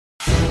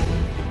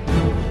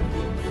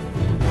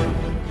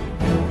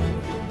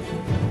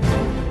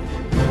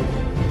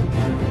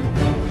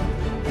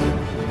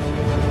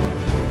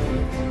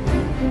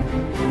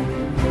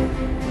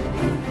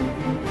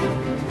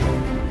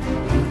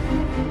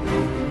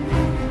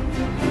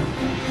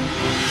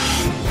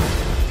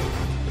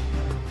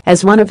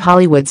As one of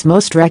Hollywood's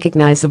most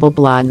recognizable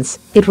blondes,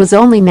 it was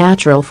only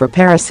natural for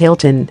Paris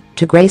Hilton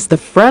to grace the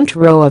front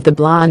row of the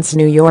blonde's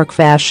New York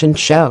fashion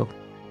show.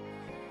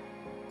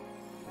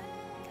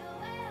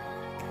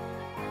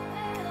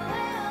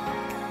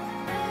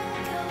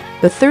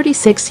 The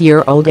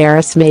 36-year-old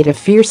heiress made a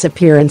fierce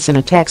appearance in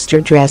a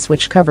textured dress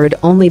which covered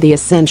only the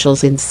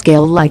essentials in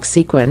scale-like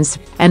sequins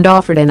and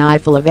offered an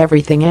eyeful of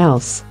everything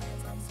else.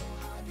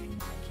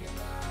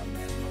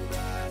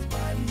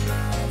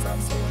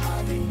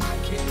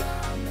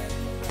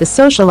 The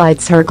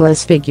socialite's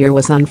Hercules figure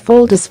was on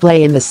full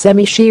display in the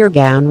semi-sheer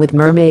gown with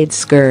mermaid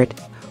skirt,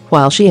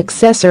 while she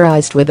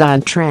accessorized with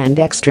on-trend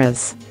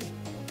extras.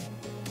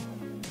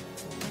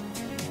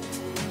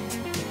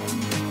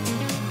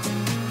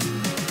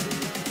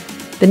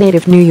 The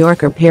native New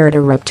Yorker paired a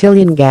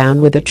reptilian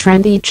gown with a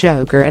trendy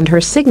choker and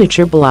her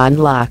signature blonde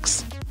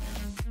locks.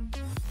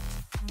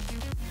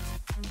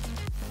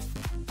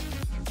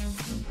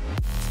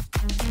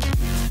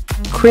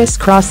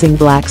 Criss-crossing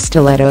black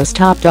stilettos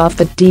topped off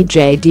the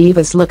DJ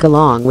Diva's look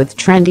along with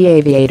trendy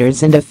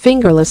aviators and a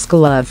fingerless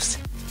gloves.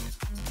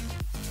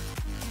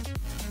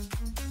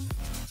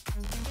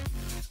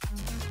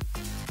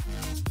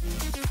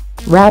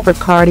 Rapper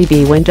Cardi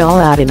B went all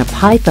out in a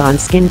python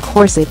skin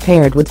corset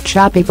paired with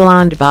choppy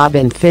blonde bob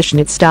and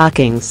fishnet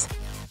stockings.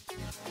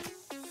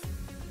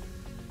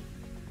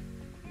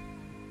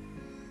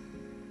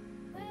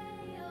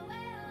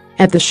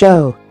 At the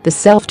show, the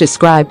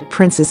self-described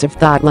Princess of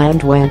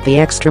Thotland went the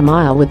extra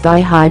mile with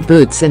thigh-high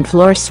boots and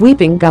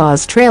floor-sweeping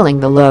gauze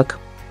trailing the look.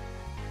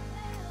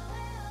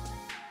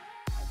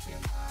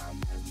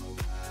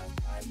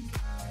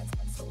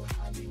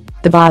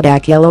 The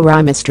Bodak Yellow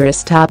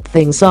rhymstress topped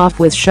things off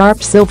with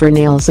sharp silver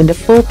nails and a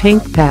full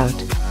pink pout.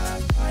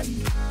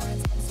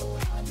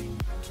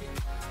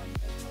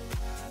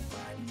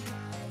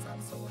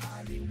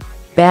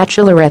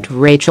 Bachelorette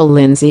Rachel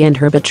Lindsay and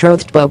her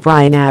betrothed beau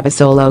Brian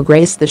Abasolo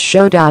graced the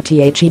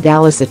show.The.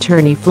 Dallas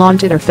attorney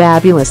flaunted her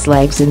fabulous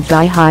legs in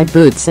thigh-high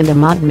boots and a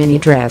mod mini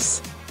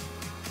dress.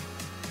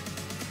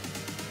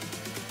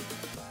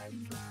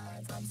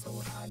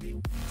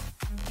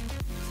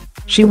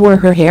 She wore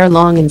her hair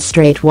long and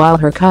straight while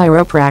her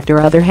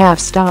chiropractor other half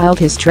styled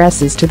his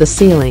tresses to the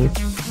ceiling.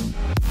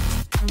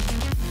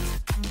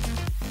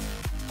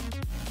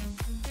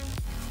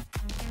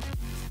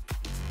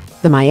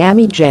 The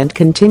Miami gent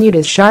continued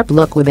his sharp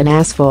look with an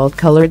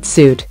asphalt-colored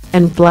suit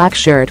and black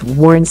shirt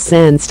worn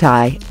sans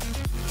tie.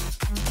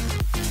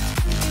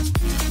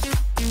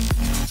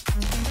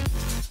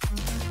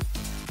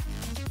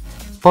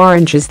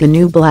 Orange is the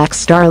new black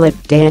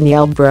starlet.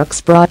 Danielle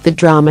Brooks brought the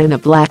drama in a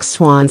Black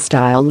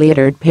Swan-style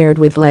leotard paired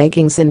with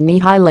leggings and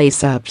knee-high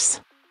lace-ups.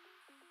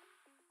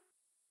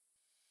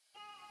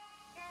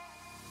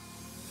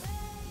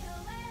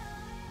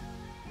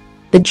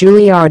 The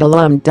Juilliard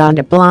alum donned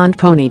a blonde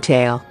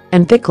ponytail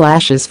and thick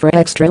lashes for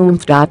extra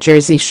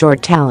oomph.Jersey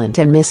short talent,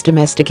 and Miss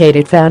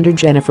Domesticated founder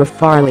Jennifer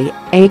Farley,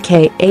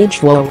 aka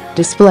JWoww,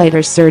 displayed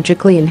her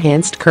surgically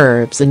enhanced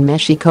curves and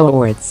meshy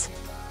co-ords.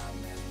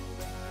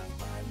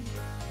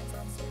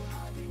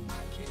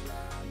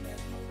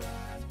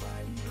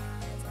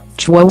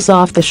 JWoww's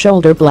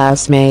off-the-shoulder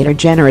blouse made her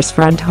generous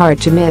front hard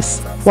to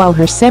miss, while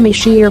her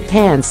semi-sheer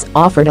pants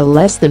offered a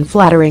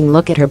less-than-flattering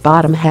look at her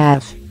bottom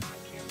half.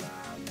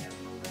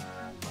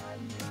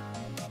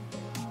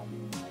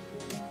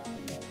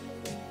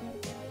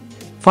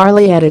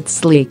 Farley added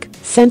sleek,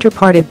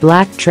 center-parted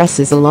black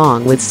tresses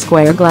along with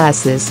square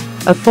glasses,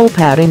 a full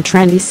pout and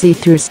trendy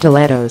see-through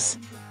stilettos.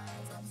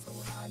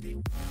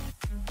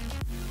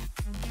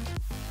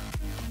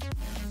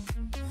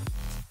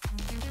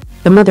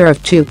 The mother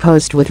of two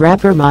posed with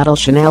rapper model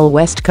Chanel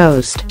West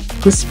Coast,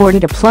 who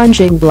sported a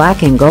plunging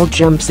black and gold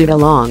jumpsuit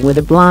along with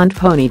a blonde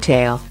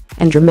ponytail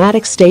and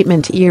dramatic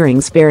statement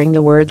earrings bearing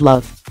the word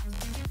love.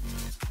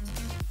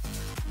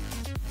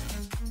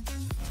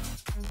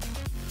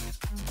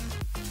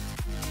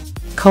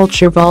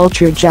 Culture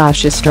vulture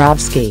Josh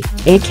Ostrovsky,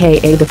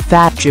 aka the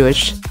Fat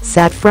Jewish,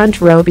 sat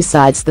front row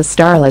besides the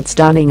starlets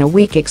donning a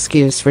weak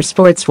excuse for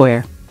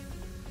sportswear.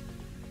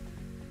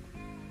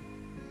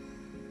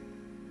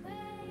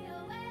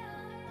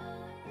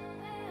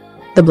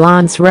 The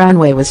blonde's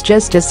runway was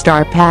just as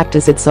star-packed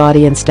as its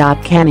audience.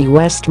 Kanye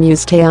West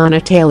muse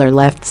Teyana Taylor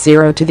left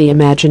zero to the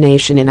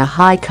imagination in a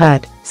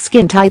high-cut,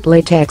 skin-tight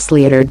latex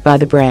leotard by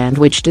the brand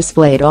which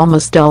displayed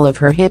almost all of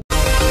her hip